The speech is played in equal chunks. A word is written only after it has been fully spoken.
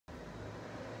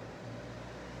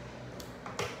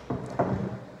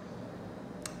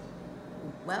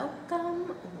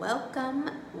welcome, welcome,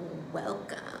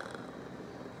 welcome.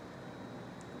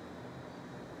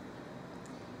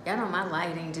 Y'all know my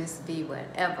lighting just be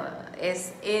whatever.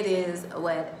 It is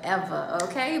whatever,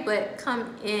 okay? But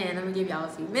come in. Let me give y'all a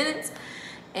few minutes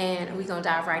and we're gonna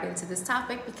dive right into this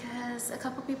topic because a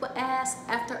couple people asked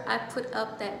after I put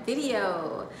up that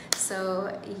video.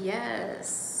 So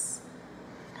yes,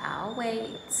 I'll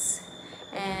wait.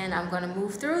 And I'm gonna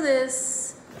move through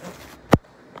this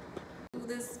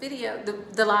video,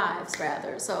 the lives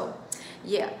rather. So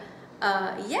yeah,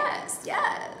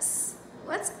 yes.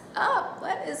 What's up?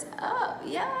 What is up?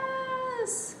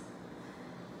 Yes.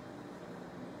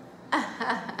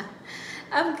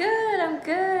 I'm good.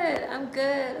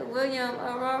 William,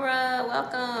 Aurora,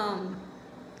 welcome.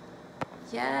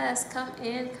 Yes, come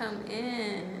in.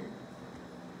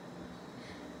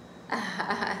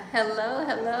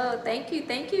 Hello. Thank you,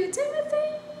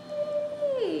 Timothy.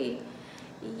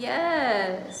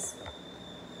 Yes.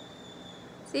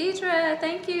 Cedra,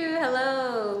 thank you.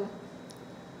 Hello.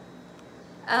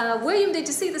 William, did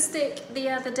you see the stick the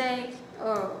other day?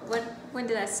 Or when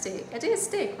did I stick? I did a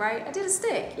stick, right? I did a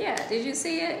stick. Yeah. Did you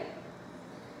see it?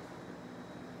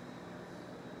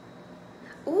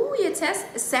 Ooh, your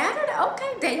test Saturday?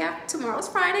 Okay, tomorrow's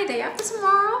Friday, day after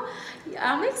tomorrow.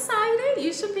 I'm excited.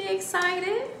 You should be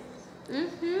excited.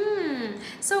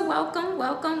 So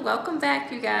welcome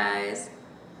back, you guys.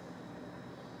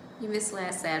 You missed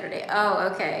last Saturday. Oh,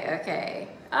 okay.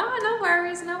 Oh, no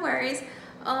worries.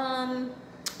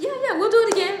 Yeah, we'll do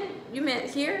it again. You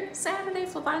meant here, Saturday,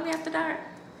 phlebotomy after dark.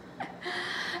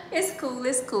 It's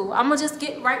cool. I'm gonna just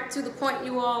get right to the point,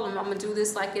 you all, and I'm gonna do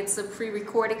this like it's a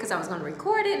pre-recorded because I was gonna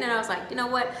record it, and then I was like, you know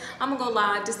what, I'm gonna go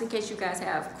live just in case you guys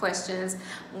have questions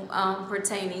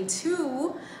pertaining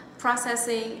to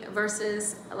processing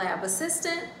versus lab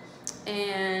assistant.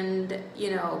 And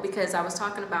because I was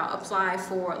talking about apply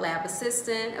for lab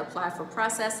assistant, apply for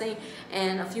processing,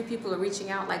 and a few people are reaching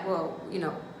out like, well,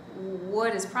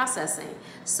 what is processing?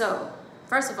 So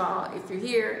first of all, if you're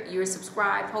here, you're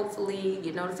subscribed, hopefully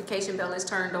your notification bell is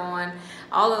turned on,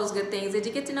 all those good things. Did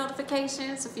you get the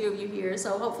notifications? A few of you here,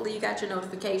 so hopefully you got your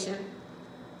notification.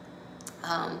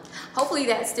 Hopefully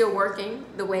that's still working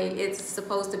the way it's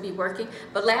supposed to be working.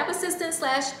 But lab assistant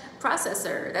 /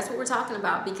 processor, that's what we're talking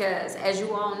about, because as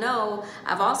you all know,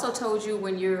 I've also told you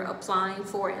when you're applying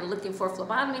for and looking for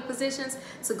phlebotomy positions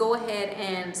to go ahead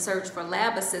and search for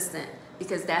lab assistant,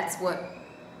 because that's what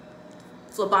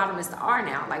phlebotomists are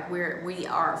now. Like we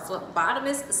are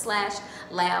phlebotomists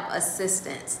 / lab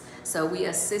assistants. So we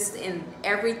assist in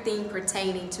everything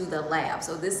pertaining to the lab.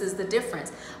 So this is the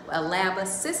difference. A lab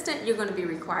assistant, you're going to be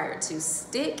required to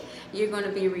stick. You're going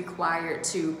to be required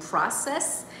to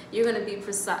process. You're going to be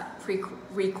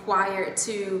required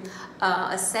to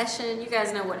accession. You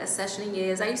guys know what accessioning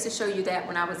is. I used to show you that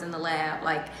when I was in the lab.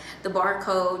 Like the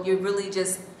barcode, you really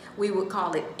just, we would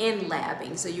call it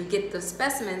in-labbing. So you get the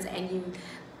specimens and you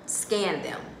scan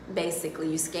them. Basically,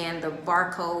 you scan the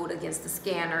barcode against the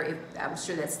scanner. I'm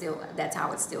sure that's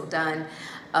how it's still done,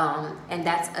 and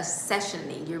that's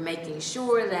accessioning. You're making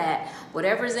sure that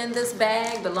whatever's in this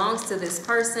bag belongs to this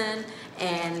person,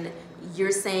 and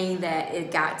you're saying that it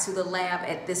got to the lab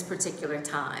at this particular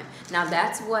time. Now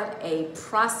that's what a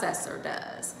processor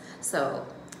does. So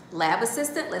lab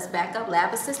assistant, let's back up.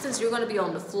 Lab assistants, you're going to be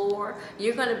on the floor.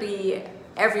 You're going to be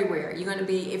everywhere. You're going to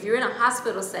be, if you're in a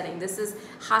hospital setting, this is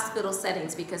hospital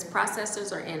settings because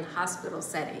processors are in hospital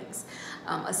settings.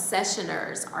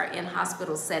 Accessioners are in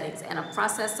hospital settings, and a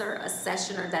processor,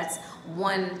 accessioner, that's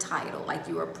one title. Like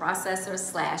you are processor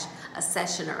 /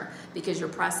 accessioner because you're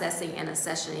processing and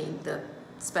accessioning the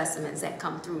specimens that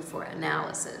come through for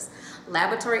analysis.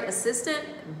 Laboratory assistant,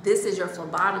 this is your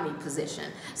phlebotomy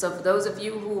position. So for those of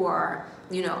you who are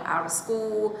out of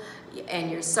school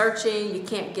and you're searching, you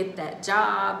can't get that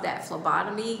job, that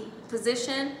phlebotomy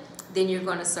position, then you're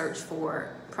going to search for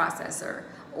processor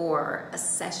or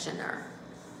accessioner.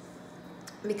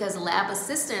 Because lab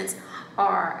assistants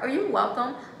are, you're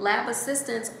welcome, lab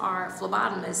assistants are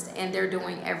phlebotomists and they're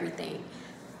doing everything.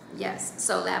 Yes,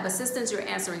 so lab assistants, you're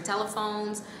answering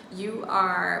telephones, you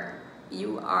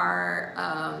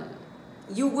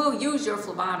will use your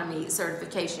phlebotomy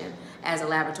certification as a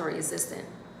laboratory assistant.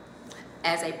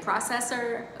 As a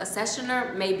processor,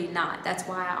 accessioner, maybe not. That's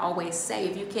why I always say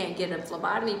if you can't get a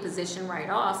phlebotomy position right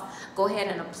off, go ahead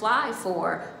and apply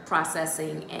for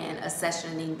processing and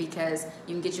accessioning because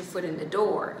you can get your foot in the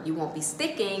door. You won't be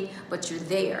sticking, but you're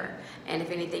there. And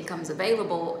if anything comes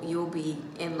available, you'll be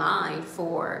in line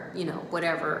for,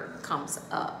 whatever comes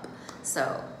up.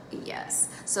 So Yes.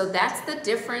 So that's the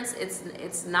difference.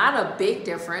 It's not a big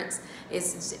difference.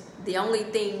 It's the only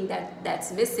thing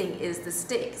that's missing is the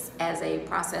sticks as a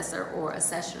processor or a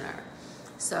sessioner.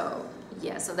 So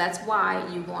yeah, so that's why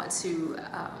you want to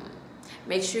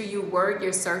make sure you word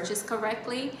your searches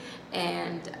correctly,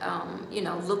 and you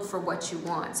know, look for what you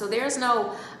want. So there's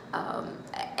no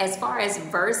as far as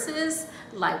versus,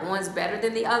 like one's better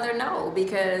than the other, no,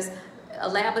 because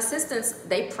lab assistants,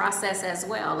 they process as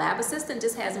well. Lab assistant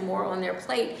just has more on their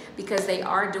plate because they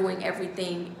are doing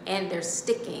everything and they're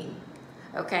sticking.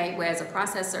 Okay, whereas a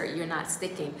processor, you're not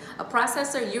sticking. A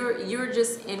processor, you're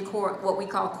just in core, what we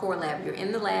call core lab. You're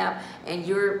in the lab and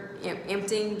you're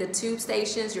emptying the tube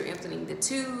stations, you're emptying the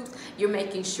tubes, you're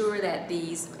making sure that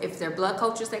these, if they're blood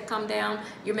cultures that come down,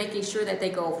 you're making sure that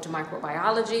they go over to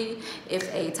microbiology. If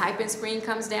a type-in screen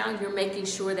comes down, you're making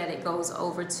sure that it goes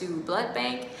over to blood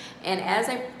bank. And as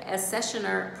a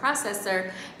sessioner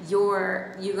processor,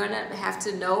 you're gonna have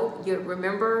to know,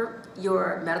 remember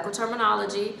your medical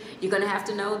terminology. You're gonna have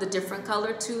to know the different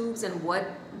color tubes and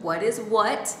what is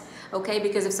what, okay?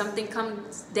 Because if something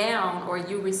comes down or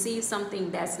you receive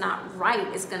something that's not right,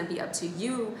 it's gonna be up to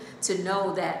you to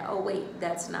know that, oh wait,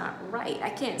 that's not right. I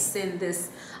can't send this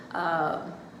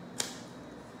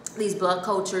these blood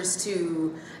cultures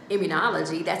to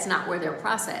immunology. That's not where they're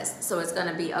processed. So it's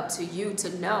gonna be up to you to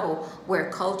know where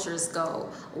cultures go,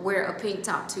 where a pink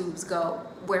top tubes go,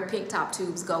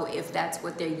 if that's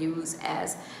what they use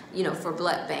as, you know, for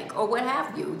blood bank or what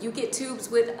have you. You get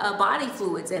tubes with body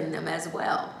fluids in them as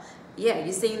well. Yeah,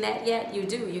 you seen that yet? You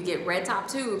do. You get red top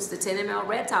tubes, the 10 ml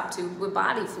red top tubes with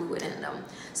body fluid in them.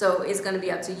 So it's going to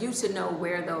be up to you to know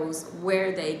where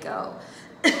they go.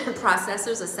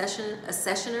 Processors,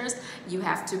 accessioners, you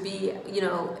have to be, you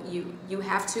know, you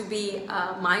have to be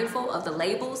mindful of the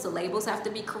labels. The labels have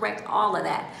to be correct, all of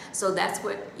that. So that's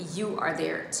what you are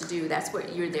there to do. That's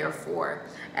what you're there for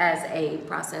as a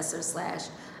processor slash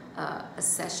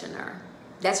accessioner.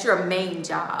 That's your main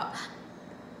job.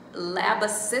 Lab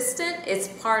assistant is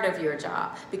part of your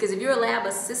job, because if you're a lab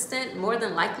assistant, more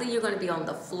than likely you're going to be on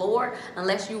the floor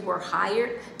unless you were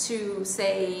hired to,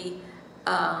 say,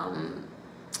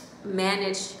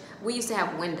 manage. We used to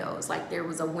have windows, like there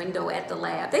was a window at the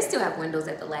lab. They still have windows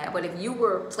at the lab, but if you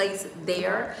were placed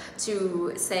there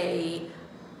to, say,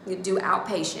 do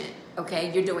outpatient,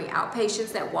 okay, you're doing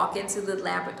outpatients that walk into the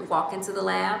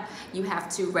lab, you have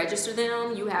to register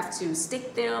them, you have to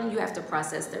stick them, you have to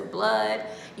process their blood,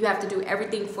 you have to do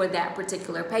everything for that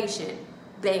particular patient.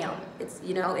 Bam, it's,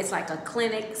 you know, it's like a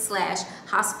clinic slash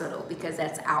hospital, because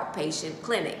that's outpatient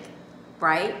clinic,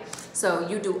 right? So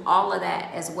you do all of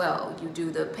that as well. You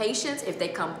do the patients if they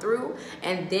come through,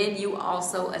 and then you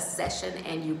also accession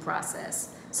and you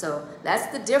process. So that's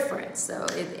the difference. So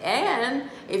and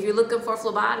if you're looking for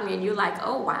phlebotomy and you're like,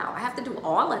 oh wow, I have to do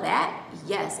all of that,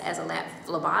 yes, as a lab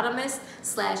phlebotomist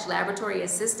slash laboratory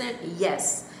assistant,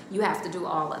 yes, you have to do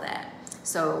all of that.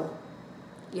 So,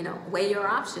 you know, weigh your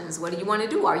options. What do you want to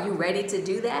do? Are you ready to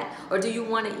do that? Or do you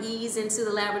want to ease into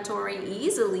the laboratory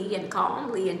easily and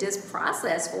calmly and just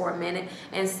process for a minute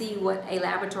and see what a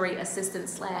laboratory assistant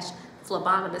slash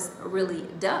phlebotomist really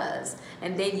does?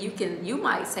 And then you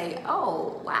might say,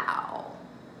 oh wow,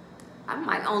 I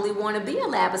might only want to be a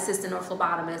lab assistant or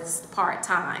phlebotomist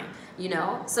part-time, you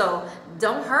know? So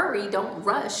don't hurry, don't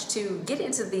rush to get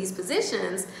into these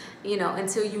positions, you know,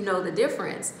 until you know the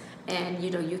difference. And, you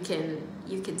know, you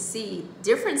can see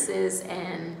differences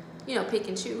and, you know, pick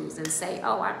and choose and say,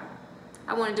 oh,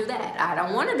 I want to do that. I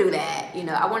don't want to do that. You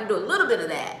know, I want to do a little bit of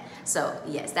that. So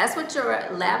yes, that's what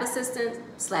your lab assistant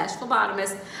slash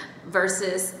phlebotomist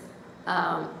versus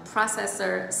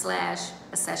processor slash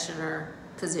accessioner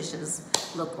positions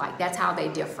look like. That's how they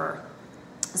differ.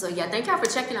 So yeah, thank y'all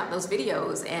for checking out those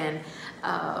videos and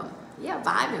yeah,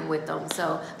 vibing with them.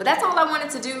 So, but that's all I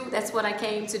wanted to do. That's what I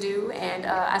came to do. And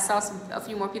I saw a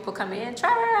few more people come in.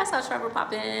 Trevor, I saw Trevor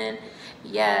pop in.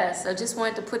 Yes, so just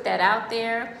wanted to put that out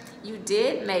there. You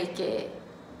did make it.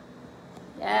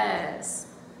 Yes.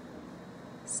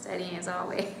 Steady as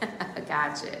always.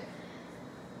 Gotcha.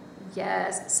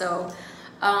 Yes. So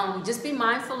just be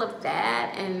mindful of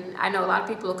that. And I know a lot of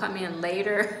people will come in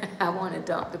later. I want to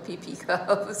dump the PP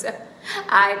cups.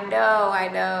 I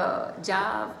know.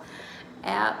 Job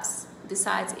apps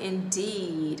besides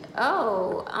Indeed.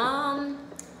 Oh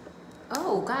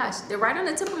gosh, they're right on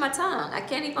the tip of my tongue. I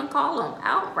can't even call them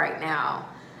out right now.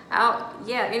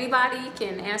 Yeah, anybody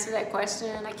can answer that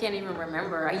question? I can't even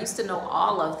remember. I used to know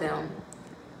all of them.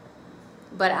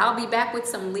 But I'll be back with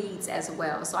some leads as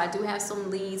well. So I do have some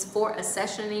leads for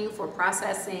accessioning, for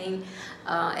processing,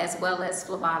 as well as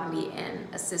phlebotomy and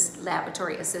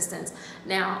laboratory assistants.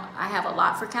 Now, I have a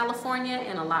lot for California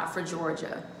and a lot for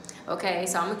Georgia. Okay,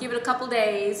 so I'm gonna give it a couple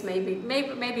days,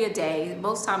 maybe a day.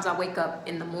 Most times I wake up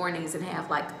in the mornings and have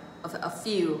like a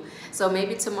few. So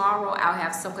maybe tomorrow I'll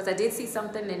have some, because I did see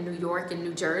something in New York and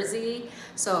New Jersey.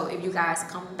 So if you guys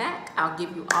come back, I'll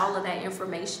give you all of that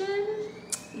information.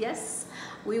 Yes,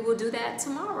 we will do that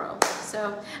tomorrow.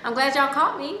 So I'm glad y'all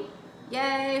caught me.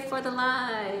 Yay for the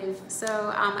live.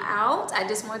 So I'm out. I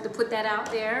just wanted to put that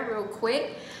out there real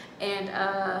quick. And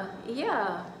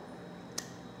yeah.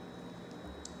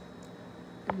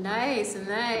 Nice.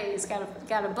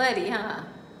 Got a buddy, huh?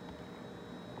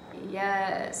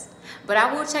 Yes. But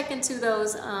I will check into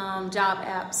those job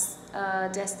apps,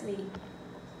 Destiny.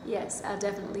 Yes, I'll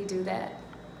definitely do that.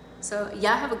 So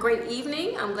y'all have a great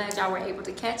evening. I'm glad y'all were able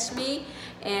to catch me.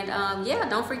 And yeah,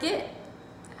 don't forget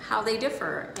how they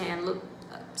differ, and look,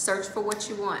 search for what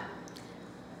you want.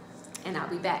 And I'll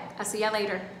be back. I'll see y'all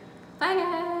later. Bye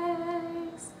guys.